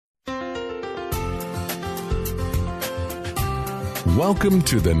Welcome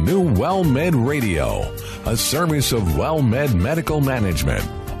to the new WellMed Radio, a service of WellMed Medical Management.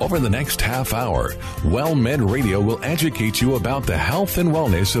 Over the next half hour, WellMed Radio will educate you about the health and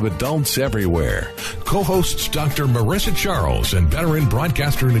wellness of adults everywhere. Co-hosts Dr. Marissa Charles and veteran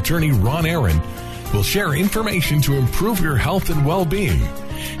broadcaster and attorney Ron Aaron will share information to improve your health and well-being.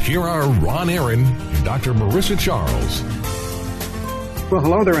 Here are Ron Aaron and Dr. Marissa Charles. Well,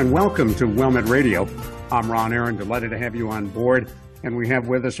 hello there and welcome to WellMed Radio. I'm Ron Aaron, delighted to have you on board. And we have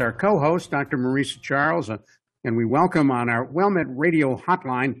with us our co-host, Dr. Marissa Charles, and we welcome on our WellMed Radio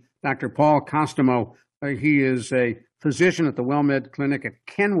hotline, Dr. Paul Costomo. He is a physician at the WellMed Clinic at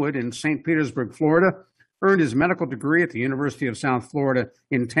Kenwood in St. Petersburg, Florida, earned his medical degree at the University of South Florida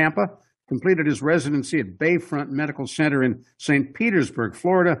in Tampa, completed his residency at Bayfront Medical Center in St. Petersburg,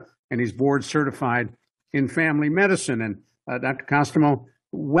 Florida, and he's board certified in family medicine. And Dr. Costomo,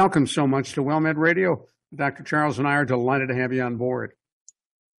 welcome so much to WellMed Radio. Dr. Charles and I are delighted to have you on board.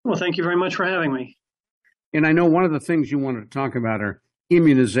 Well, thank you very much for having me. And I know one of the things you wanted to talk about are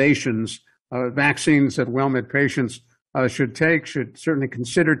immunizations, vaccines that WellMed patients should certainly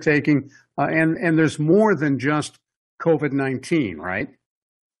consider taking. And there's more than just COVID-19, right?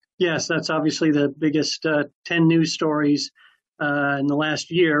 Yes, that's obviously the biggest 10 news stories in the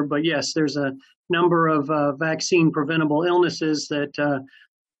last year. But yes, there's a number of vaccine preventable illnesses that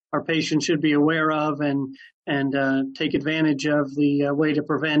our patients should be aware of and take advantage of the way to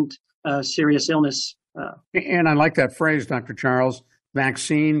prevent serious illness. And I like that phrase, Dr. Charles,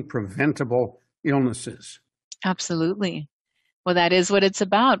 vaccine preventable illnesses. Absolutely. Well, that is what it's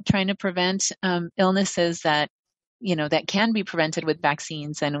about, trying to prevent illnesses that can be prevented with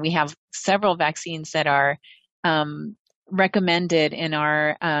vaccines. And we have several vaccines that are recommended in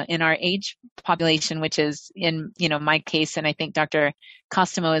our age population, which is in my case, and I think Dr.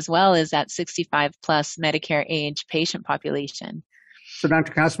 Costomo as well, is that 65 plus Medicare age patient population. So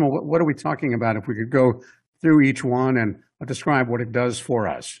Dr. Costomo, what are we talking about? If we could go through each one and describe what it does for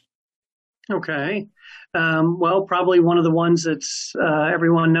us. Okay. Well, probably one of the ones that's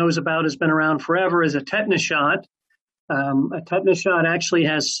everyone knows about, has been around forever, is a tetanus shot. A tetanus shot actually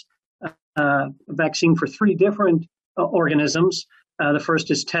has a vaccine for three different organisms. The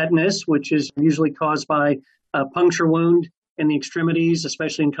first is tetanus, which is usually caused by a puncture wound in the extremities,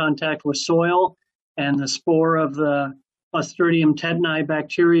 especially in contact with soil. And the spore of the Clostridium tetani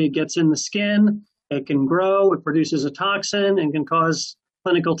bacteria gets in the skin. It can grow, it produces a toxin, and can cause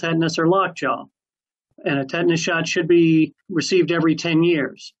clinical tetanus or lockjaw. And a tetanus shot should be received every 10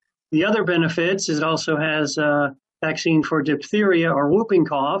 years. The other benefits is it also has a vaccine for diphtheria or whooping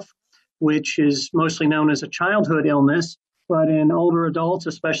cough, which is mostly known as a childhood illness, but in older adults,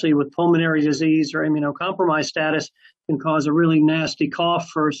 especially with pulmonary disease or immunocompromised status, can cause a really nasty cough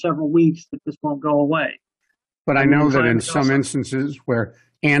for several weeks that just won't go away. But I know that in some instances where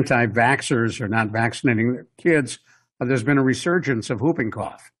anti-vaxxers are not vaccinating their kids, there's been a resurgence of whooping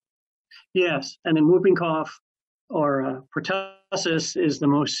cough. Yes, and in whooping cough or pertussis is the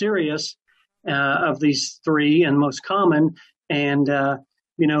most serious of these three and most common. And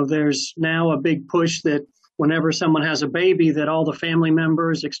there's now a big push that whenever someone has a baby, that all the family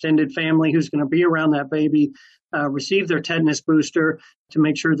members, extended family who's going to be around that baby, receive their tetanus booster to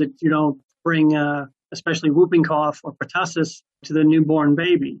make sure that you don't bring especially whooping cough or pertussis to the newborn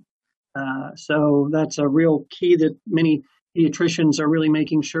baby. So that's a real key that many pediatricians are really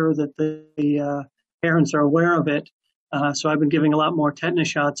making sure that the parents are aware of it. So I've been giving a lot more tetanus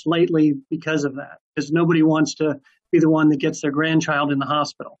shots lately because of that, because nobody wants to be the one that gets their grandchild in the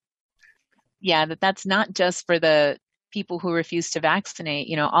hospital. Yeah, that's not just for the people who refuse to vaccinate.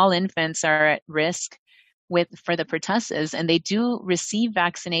 All infants are at risk for the pertussis, and they do receive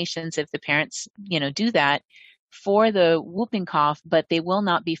vaccinations if the parents, do that for the whooping cough, but they will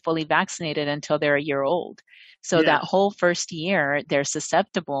not be fully vaccinated until they're a year old. So Yes. That whole first year, they're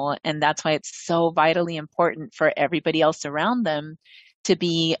susceptible, and that's why it's so vitally important for everybody else around them to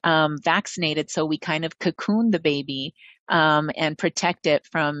be vaccinated, so we kind of cocoon the baby and protect it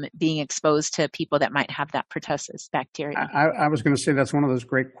from being exposed to people that might have that pertussis bacteria. I was going to say that's one of those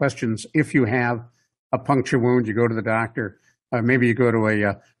great questions. If you have a puncture wound, you go to the doctor. Maybe you go to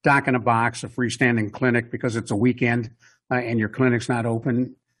a doc in a box, a freestanding clinic, because it's a weekend and your clinic's not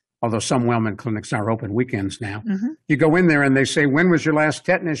open, although some WellMed clinics are open weekends now. Mm-hmm. You go in there and they say, when was your last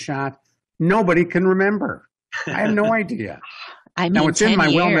tetanus shot? Nobody can remember. I have no idea. Now, it's in my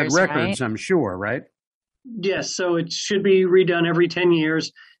WellMed records, right? I'm sure, right? Yes, so it should be redone every 10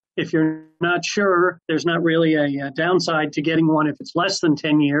 years. If you're not sure, there's not really a downside to getting one if it's less than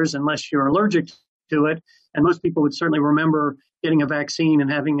 10 years, unless you're allergic to it. And most people would certainly remember getting a vaccine and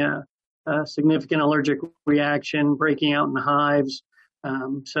having a significant allergic reaction, breaking out in hives.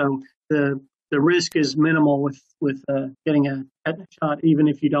 So the risk is minimal with getting a tetanus shot, even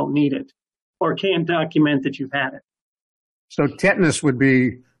if you don't need it or can't document that you've had it. So tetanus would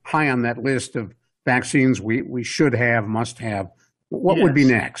be high on that list of vaccines we should have, must have. What would be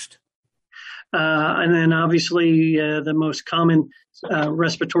next? And then obviously the most common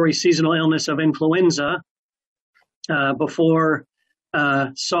respiratory seasonal illness of influenza. Before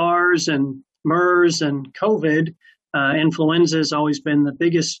SARS and MERS and COVID, influenza has always been the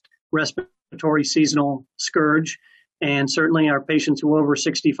biggest respiratory seasonal scourge. And certainly our patients who are over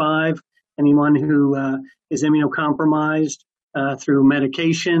 65, anyone who is immunocompromised through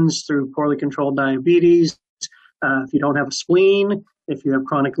medications, through poorly controlled diabetes, if you don't have a spleen, if you have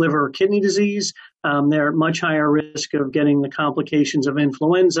chronic liver or kidney disease, they're at much higher risk of getting the complications of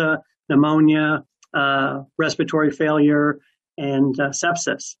influenza, pneumonia, respiratory failure, and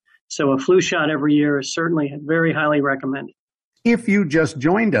sepsis. So a flu shot every year is certainly very highly recommended. If you just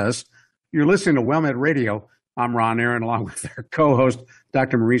joined us, you're listening to WellMed Radio. I'm Ron Aaron, along with our co-host,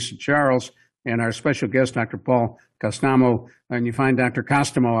 Dr. Marisa Charles, and our special guest, Dr. Paul Costamo. And you find Dr.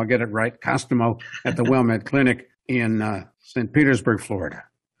 Costamo, I'll get it right, Costamo, at the WellMed Clinic in St. Petersburg, Florida.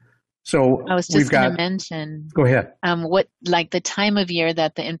 So I was just going to mention. Go ahead. What, like the time of year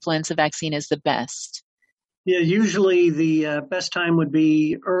that the influenza vaccine is the best? Yeah, usually the best time would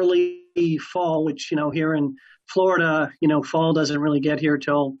be early fall, which, here in Florida, fall doesn't really get here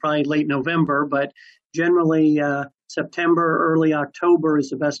till probably late November, but generally September, early October is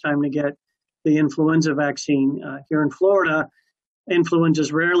the best time to get the influenza vaccine. Here in Florida, influenza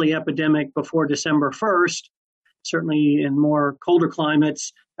is rarely epidemic before December 1st. Certainly in more colder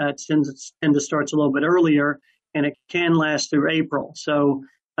climates, it tends to start a little bit earlier, and it can last through April. So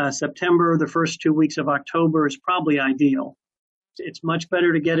September, the first 2 weeks of October is probably ideal. It's much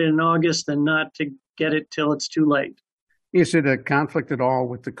better to get it in August than not to get it till it's too late. Is it a conflict at all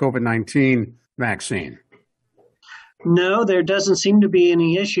with the COVID-19 vaccine? No, there doesn't seem to be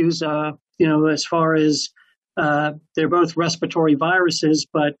any issues, as far as they're both respiratory viruses,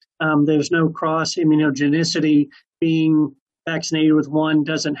 but there's no cross immunogenicity. Being vaccinated with one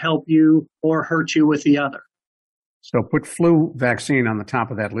doesn't help you or hurt you with the other. So put flu vaccine on the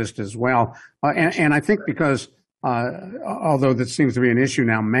top of that list as well. And I think because, although that seems to be an issue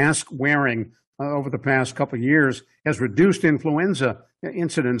now, mask wearing over the past couple of years has reduced influenza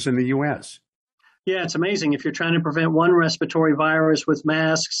incidence in the U.S. Yeah, it's amazing. If you're trying to prevent one respiratory virus with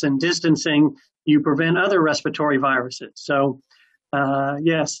masks and distancing, you prevent other respiratory viruses. So,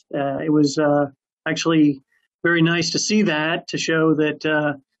 yes, it was actually very nice to see that, to show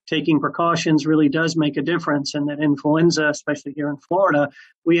that taking precautions really does make a difference, and that influenza, especially here in Florida,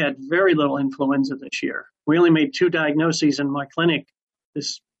 we had very little influenza this year. We only made 2 diagnoses in my clinic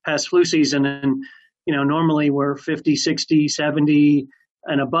this past flu season, and normally we're 50, 60, 70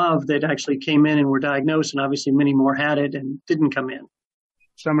 and above that actually came in and were diagnosed, and obviously many more had it and didn't come in.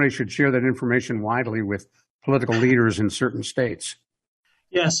 Somebody should share that information widely with political leaders in certain states.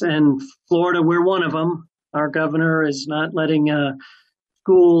 Yes, and Florida, we're one of them. Our governor is not letting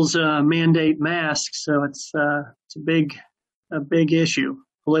schools mandate masks, so it's a big issue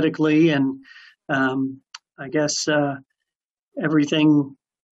politically, and I guess everything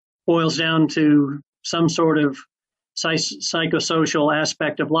boils down to some sort of psychosocial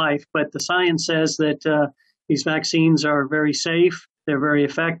aspect of life. But the science says that these vaccines are very safe, they're very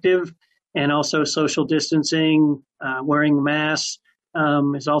effective, and also social distancing, wearing masks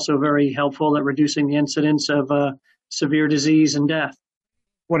is also very helpful at reducing the incidence of severe disease and death.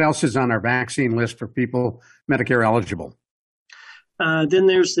 What else is on our vaccine list for people Medicare eligible? Then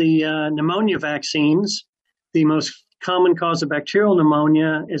there's the pneumonia vaccines. The most common cause of bacterial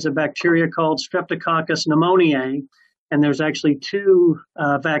pneumonia is a bacteria called Streptococcus pneumoniae, and there's actually 2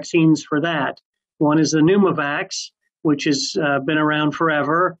 vaccines for that. One is the Pneumovax, which has been around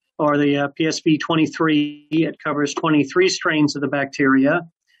forever, or the PSV 23. It covers 23 strains of the bacteria.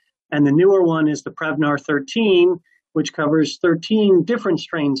 And the newer one is the Prevnar 13, which covers 13 different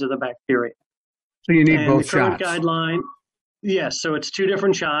strains of the bacteria. So you need both shots. The current guideline, yes, so it's 2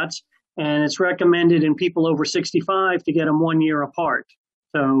 different shots, and it's recommended in people over 65 to get them 1 year apart.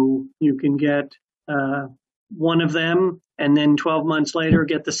 So you can get one of them, and then 12 months later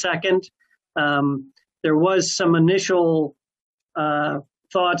get the second. There was some initial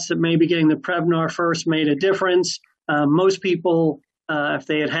thoughts that maybe getting the Prevnar first made a difference. Most people, if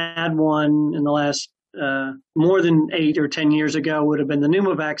they had one in the last more than 8 or 10 years ago, would have been the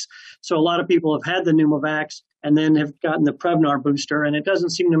Pneumovax. So a lot of people have had the Pneumovax and then have gotten the Prevnar booster, and it doesn't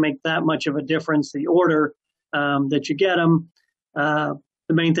seem to make that much of a difference, the order that you get them.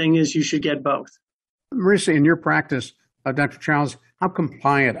 the main thing is you should get both. Marisa, in your practice, Dr. Charles, how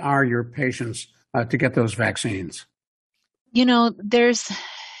compliant are your patients to get those vaccines? There's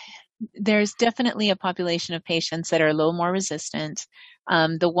definitely a population of patients that are a little more resistant.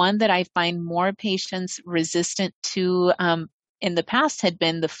 The one that I find more patients resistant to in the past had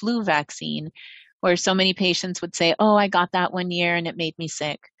been the flu vaccine, where so many patients would say, oh, I got that 1 year and it made me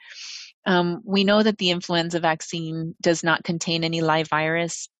sick. We know that the influenza vaccine does not contain any live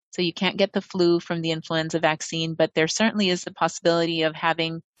virus, so you can't get the flu from the influenza vaccine, but there certainly is the possibility of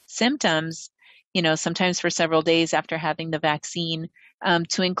having symptoms, sometimes for several days after having the vaccine,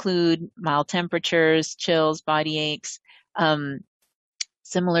 to include mild temperatures, chills, body aches,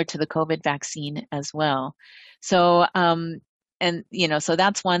 similar to the COVID vaccine as well. So, so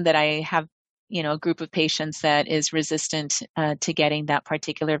that's one that I have, a group of patients that is resistant to getting that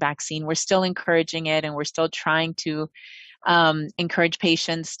particular vaccine. We're still encouraging it, and we're still trying to encourage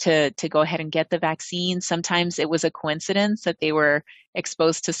patients to go ahead and get the vaccine. Sometimes it was a coincidence that they were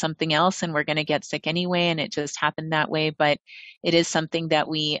exposed to something else and were going to get sick anyway, and it just happened that way. But it is something that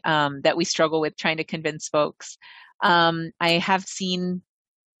we struggle with trying to convince folks. I have seen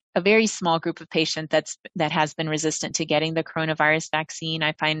a very small group of patients that has been resistant to getting the coronavirus vaccine.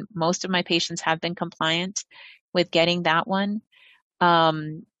 I find most of my patients have been compliant with getting that one.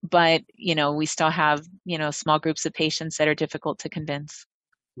 But, we still have, small groups of patients that are difficult to convince.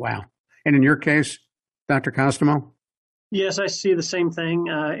 Wow. And in your case, Dr. Costomo? Yes, I see the same thing.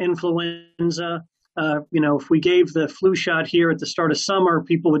 Influenza, if we gave the flu shot here at the start of summer,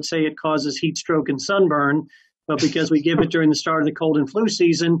 people would say it causes heat stroke and sunburn. But because we give it during the start of the cold and flu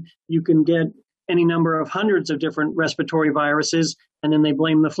season, you can get any number of hundreds of different respiratory viruses, and then they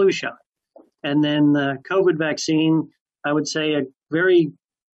blame the flu shot. And then the COVID vaccine, I would say a very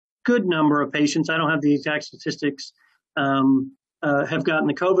good number of patients, I don't have the exact statistics, have gotten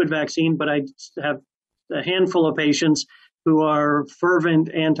the COVID vaccine, but I have a handful of patients who are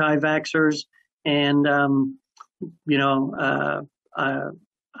fervent anti-vaxxers. And,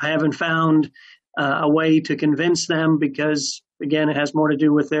 I haven't found a way to convince them because, again, it has more to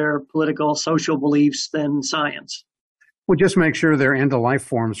do with their political, social beliefs than science. Well, just make sure their end-of-life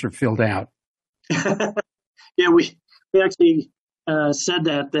forms are filled out. Yeah, we actually said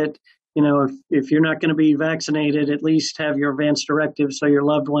that if you're not going to be vaccinated, at least have your advance directive so your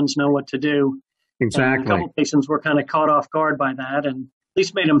loved ones know what to do. Exactly. And a couple patients were kind of caught off guard by that, and at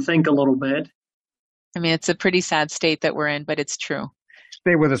least made them think a little bit. I mean, it's a pretty sad state that we're in, but it's true.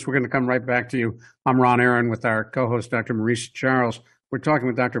 Stay with us. We're going to come right back to you. I'm Ron Aaron with our co-host, Dr. Marisa Charles. We're talking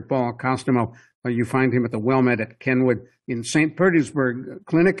with Dr. Paul Costomo. You find him at the WellMed at Kenwood in St. Petersburg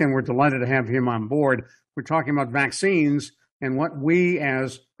Clinic, and we're delighted to have him on board. We're talking about vaccines and what we,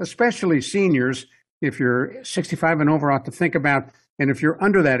 as especially seniors, if you're 65 and over, ought to think about. And if you're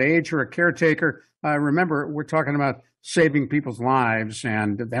under that age or a caretaker, remember, we're talking about saving people's lives,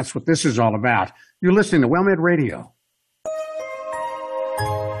 and that's what this is all about. You're listening to WellMed Radio.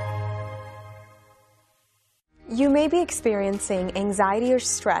 You may be experiencing anxiety or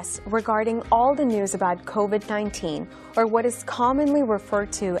stress regarding all the news about COVID-19 or what is commonly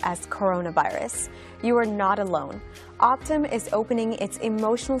referred to as coronavirus. You are not alone. Optum is opening its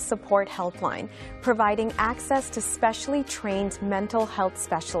emotional support helpline, providing access to specially trained mental health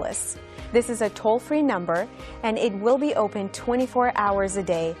specialists. This is a toll-free number, and it will be open 24 hours a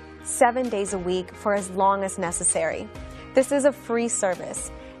day, 7 days a week for as long as necessary. This is a free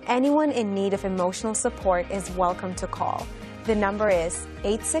service. Anyone in need of emotional support is welcome to call. The number is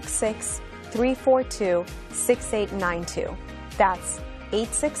 866-342-6892. That's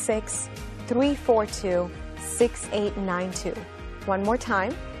 866-342-6892. One more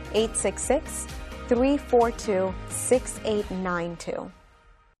time, 866-342-6892.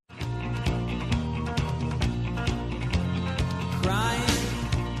 Crying,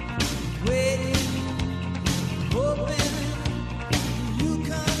 waiting, hoping.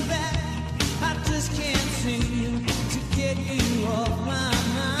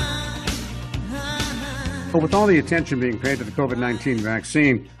 But with all the attention being paid to the COVID-19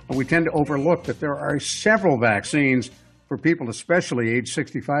 vaccine, we tend to overlook that there are several vaccines for people, especially age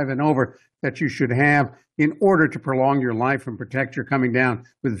 65 and over, that you should have in order to prolong your life and protect your coming down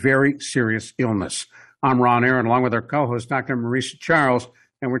with very serious illness. I'm Ron Aaron, along with our co-host, Dr. Marisa Charles,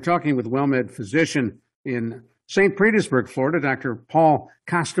 and we're talking with WellMed physician in St. Petersburg, Florida, Dr. Paul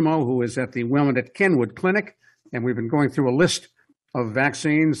Costomo, who is at the WellMed at Kenwood Clinic, and we've been going through a list of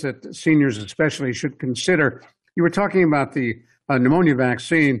vaccines that seniors especially should consider. You were talking about the pneumonia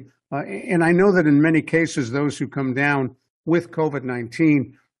vaccine, and I know that in many cases, those who come down with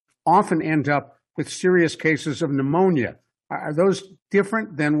COVID-19 often end up with serious cases of pneumonia. Are those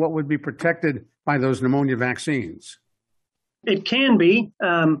different than what would be protected by those pneumonia vaccines? It can be.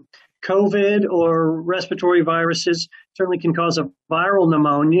 COVID or respiratory viruses certainly can cause a viral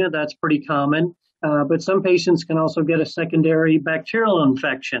pneumonia. That's pretty common. But some patients can also get a secondary bacterial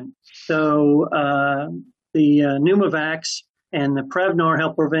infection. So the Pneumovax and the Prevnar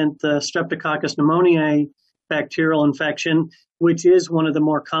help prevent the Streptococcus pneumoniae bacterial infection, which is one of the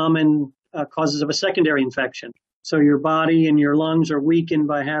more common causes of a secondary infection. So your body and your lungs are weakened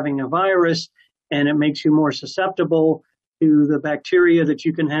by having a virus, and it makes you more susceptible to the bacteria that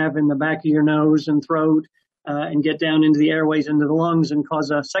you can have in the back of your nose and throat and get down into the airways, into the lungs, and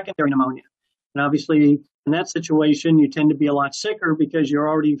cause a secondary pneumonia. And obviously, in that situation, you tend to be a lot sicker because you're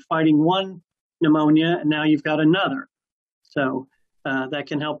already fighting one pneumonia, and now you've got another. So that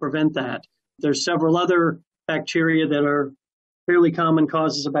can help prevent that. There's several other bacteria that are fairly common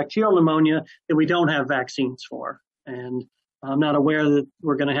causes of bacterial pneumonia that we don't have vaccines for. And I'm not aware that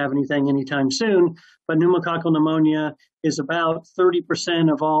we're going to have anything anytime soon, but pneumococcal pneumonia is about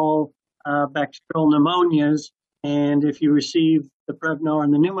 30% of all bacterial pneumonias. And if you receive the Prevnar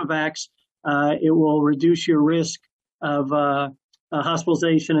and the Pneumovax, it will reduce your risk of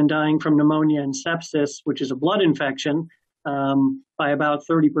hospitalization and dying from pneumonia and sepsis, which is a blood infection, by about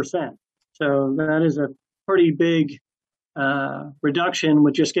 30%. So that is a pretty big reduction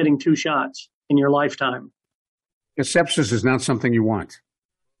with just getting 2 shots in your lifetime. Because sepsis is not something you want.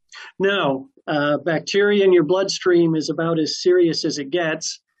 No, bacteria in your bloodstream is about as serious as it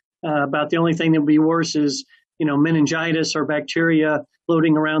gets. About the only thing that would be worse is, meningitis or bacteria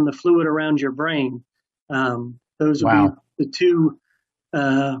floating around the fluid around your brain. Those would be the 2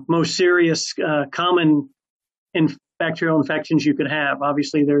 most serious common bacterial infections you could have.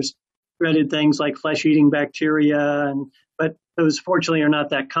 Obviously, there's dreaded things like flesh-eating bacteria, but those fortunately are not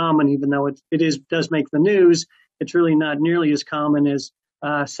that common, even though it does make the news. It's really not nearly as common as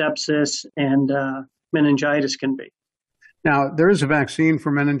sepsis and meningitis can be. Now, there is a vaccine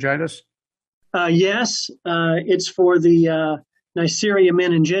for meningitis? Yes, it's for the Neisseria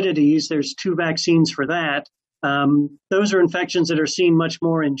meningitidis. There's 2 vaccines for that. Those are infections that are seen much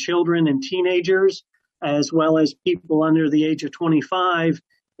more in children and teenagers, as well as people under the age of 25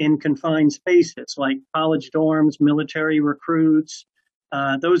 in confined spaces like college dorms, military recruits,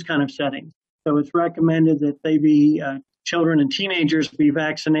 those kind of settings. So it's recommended that they be children and teenagers be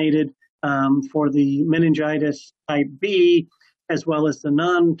vaccinated for the meningitis type B, as well as the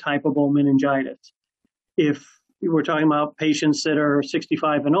non-typable meningitis. If we're talking about patients that are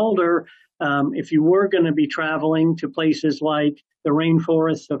 65 and older, if you were going to be traveling to places like the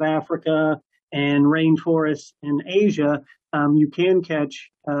rainforests of Africa and rainforests in Asia, you can catch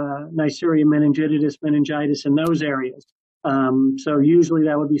Neisseria meningitidis meningitis in those areas. So usually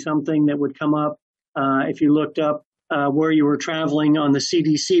that would be something that would come up if you looked up where you were traveling on the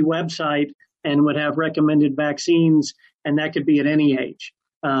CDC website and would have recommended vaccines, and that could be at any age.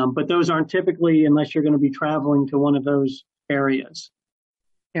 But those aren't typically unless you're going to be traveling to one of those areas.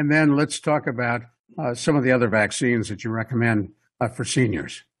 And then let's talk about some of the other vaccines that you recommend for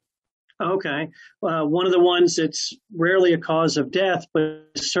seniors. Okay. One of the ones that's rarely a cause of death, but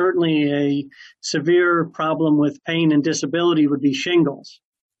certainly a severe problem with pain and disability would be shingles.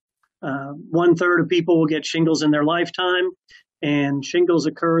 1/3 of people will get shingles in their lifetime, and shingles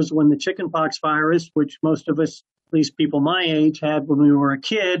occurs when the chickenpox virus, which most of us, at least people my age, had when we were a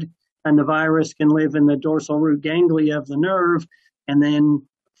kid, and the virus can live in the dorsal root ganglia of the nerve, and then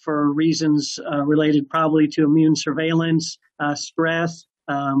for reasons related probably to immune surveillance, stress,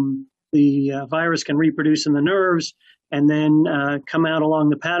 the virus can reproduce in the nerves and then come out along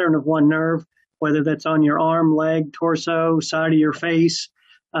the pattern of one nerve, whether that's on your arm, leg, torso, side of your face.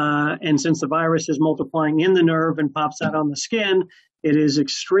 And since the virus is multiplying in the nerve and pops out on the skin, it is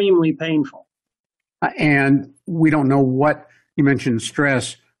extremely painful. And we don't know what, you mentioned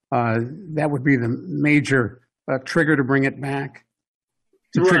stress, that would be the major trigger to bring it back,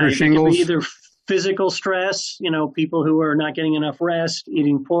 to trigger shingles. It could be either physical stress, people who are not getting enough rest,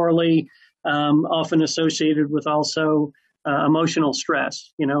 eating poorly, often associated with also emotional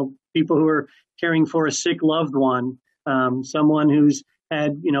stress. People who are caring for a sick loved one, someone who's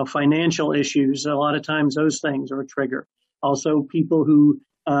had, financial issues. A lot of times those things are a trigger. Also, people who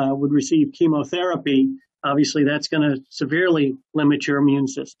would receive chemotherapy, obviously that's going to severely limit your immune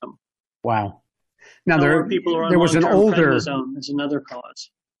system. Wow. Now, people are on there was an older, prednisone is another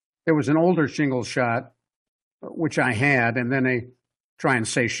cause. There was an older shingles shot, which I had, and then they try and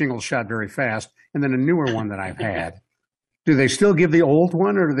say shingles shot very fast, and then a newer one that I've had. Do they still give the old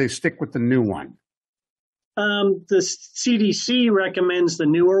one, or do they stick with the new one? The CDC recommends the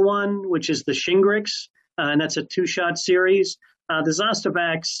newer one, which is the Shingrix, and that's a 2-shot series. The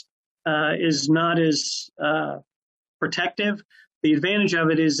Zostavax is not as protective. The advantage of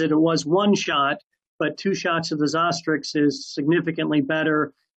it is that it was one shot, but 2 shots of the Zostrix is significantly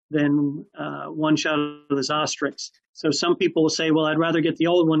better than one shot of the Zostrix. So some people will say, well, I'd rather get the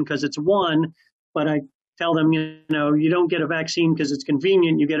old one because it's one, but I tell them, you don't get a vaccine because it's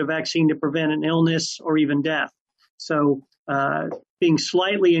convenient. You get a vaccine to prevent an illness or even death. So being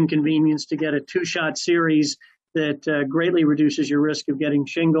slightly inconvenienced to get a 2-shot series that greatly reduces your risk of getting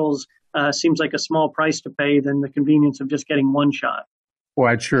shingles seems like a small price to pay than the convenience of just getting 1 shot. Boy,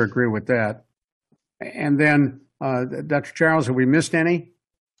 I'd sure agree with that. And then, Dr. Charles, have we missed any?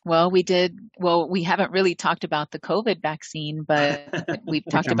 Well, we did. Well, we haven't really talked about the COVID vaccine, but we've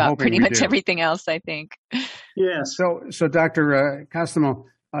talked about pretty much everything else, I think. Yes. So Dr. Costomo,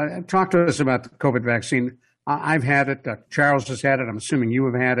 talk to us about the COVID vaccine. I've had it. Charles has had it. I'm assuming you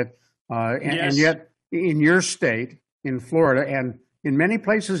have had it. Yes. And yet, in your state, in Florida, and in many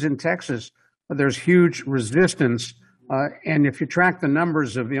places in Texas, there's huge resistance. And if you track the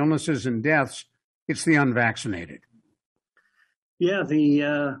numbers of illnesses and deaths, it's the unvaccinated. Yeah,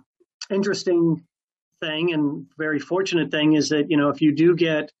 the interesting thing and very fortunate thing is that, if you do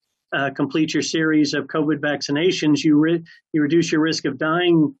complete your series of COVID vaccinations, you reduce your risk of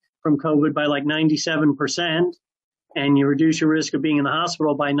dying from COVID by like 97%, and you reduce your risk of being in the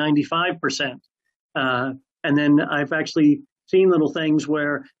hospital by 95%. And then I've actually seen little things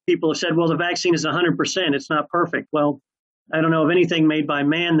where people have said, well, the vaccine is 100%. It's not perfect. Well, I don't know of anything made by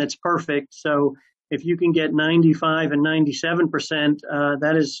man that's perfect. So if you can get 95 and 97%,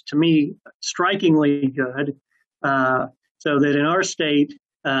 that is, to me, strikingly good. So that in our state,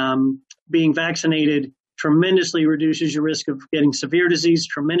 being vaccinated tremendously reduces your risk of getting severe disease,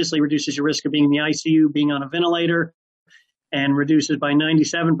 tremendously reduces your risk of being in the ICU, being on a ventilator, and reduces by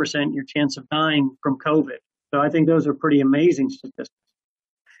 97% your chance of dying from COVID. So I think those are pretty amazing statistics.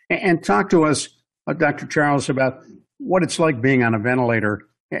 And talk to us, Dr. Charles, about what it's like being on a ventilator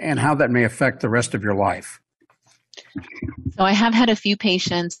and how that may affect the rest of your life. So I have had a few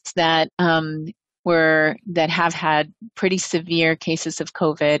patients that have had pretty severe cases of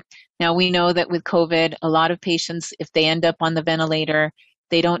COVID. Now we know that with COVID, a lot of patients, if they end up on the ventilator,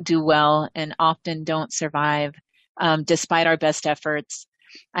 they don't do well and often don't survive, despite our best efforts.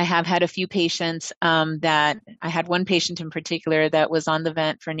 I have had a few patients I had one patient in particular that was on the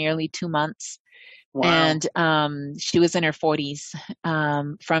vent for nearly 2 months. Wow. And she was in her 40s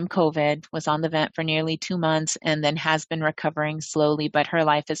from COVID, was on the vent for nearly 2 months, and then has been recovering slowly, but her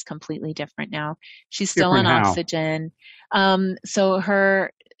life is completely different now. She's still on oxygen. So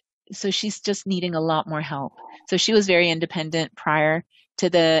she's just needing a lot more help. So she was very independent prior to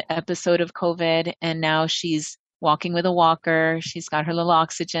the episode of COVID, and now she's walking with a walker. She's got her little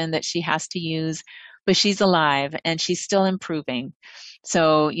oxygen that she has to use, but she's alive and she's still improving.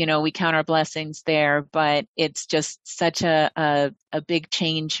 So, we count our blessings there, but it's just such a big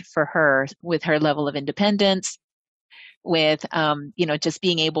change for her with her level of independence, with, just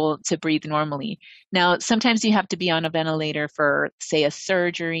being able to breathe normally. Now, sometimes you have to be on a ventilator for, say, a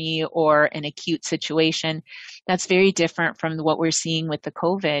surgery or an acute situation. That's very different from what we're seeing with the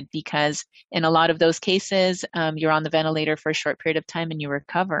COVID, because in a lot of those cases, you're on the ventilator for a short period of time and you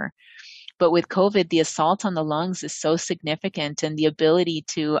recover. But with COVID, the assault on the lungs is so significant, and the ability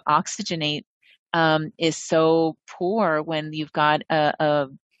to oxygenate is so poor when you've got a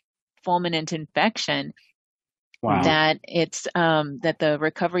fulminant infection. Wow. That it's that the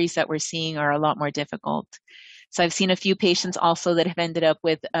recoveries that we're seeing are a lot more difficult. So I've seen a few patients also that have ended up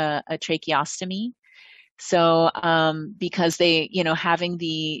with a tracheostomy. So because they, having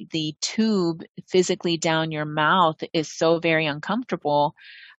the tube physically down your mouth is so very uncomfortable.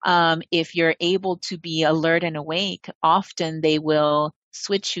 If you're able to be alert and awake, often they will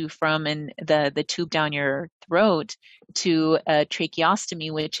switch you from the tube down your throat to a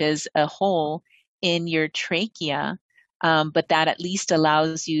tracheostomy, which is a hole in your trachea. But that at least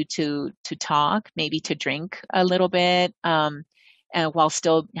allows you to talk, maybe to drink a little bit, and while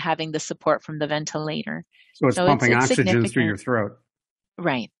still having the support from the ventilator. So it's pumping oxygen through your throat.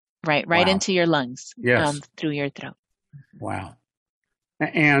 Right into your lungs. Yes. Through your throat. Wow.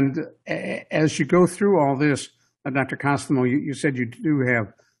 And as you go through all this, Dr. Costomo, you said you do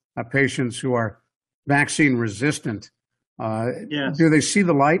have patients who are vaccine resistant. Yes. Do they see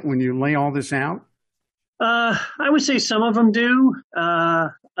the light when you lay all this out? I would say some of them do.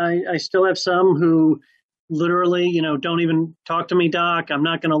 I still have some who literally, don't even talk to me, doc. I'm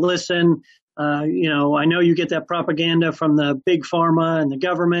not going to listen. I know you get that propaganda from the big pharma and the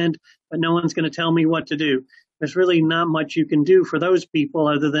government, but no one's going to tell me what to do. There's really not much you can do for those people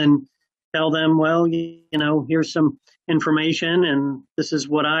other than tell them, well, here's some information, and this is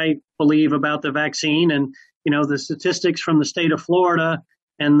what I believe about the vaccine. And, the statistics from the state of Florida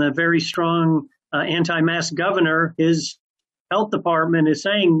and the very strong anti-mask governor, his health department is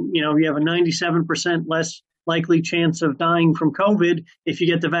saying, you have a 97% less likely chance of dying from COVID if you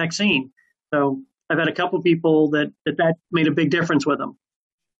get the vaccine. So I've had a couple people that made a big difference with them.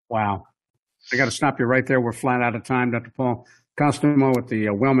 Wow. I got to stop you right there. We're flat out of time. Dr. Paul Costomo at the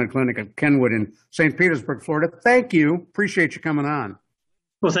WellMed Clinic at Kenwood in St. Petersburg, Florida. Thank you. Appreciate you coming on.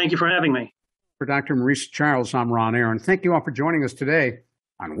 Well, thank you for having me. For Dr. Marisa Charles, I'm Ron Aaron. Thank you all for joining us today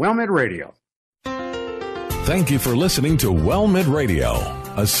on WellMed Radio. Thank you for listening to WellMed Radio,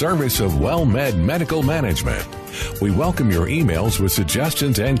 a service of WellMed Medical Management. We welcome your emails with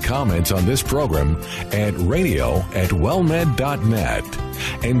suggestions and comments on this program at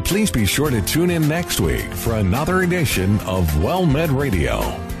radio@wellmed.net. And please be sure to tune in next week for another edition of WellMed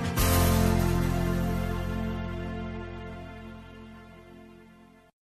Radio.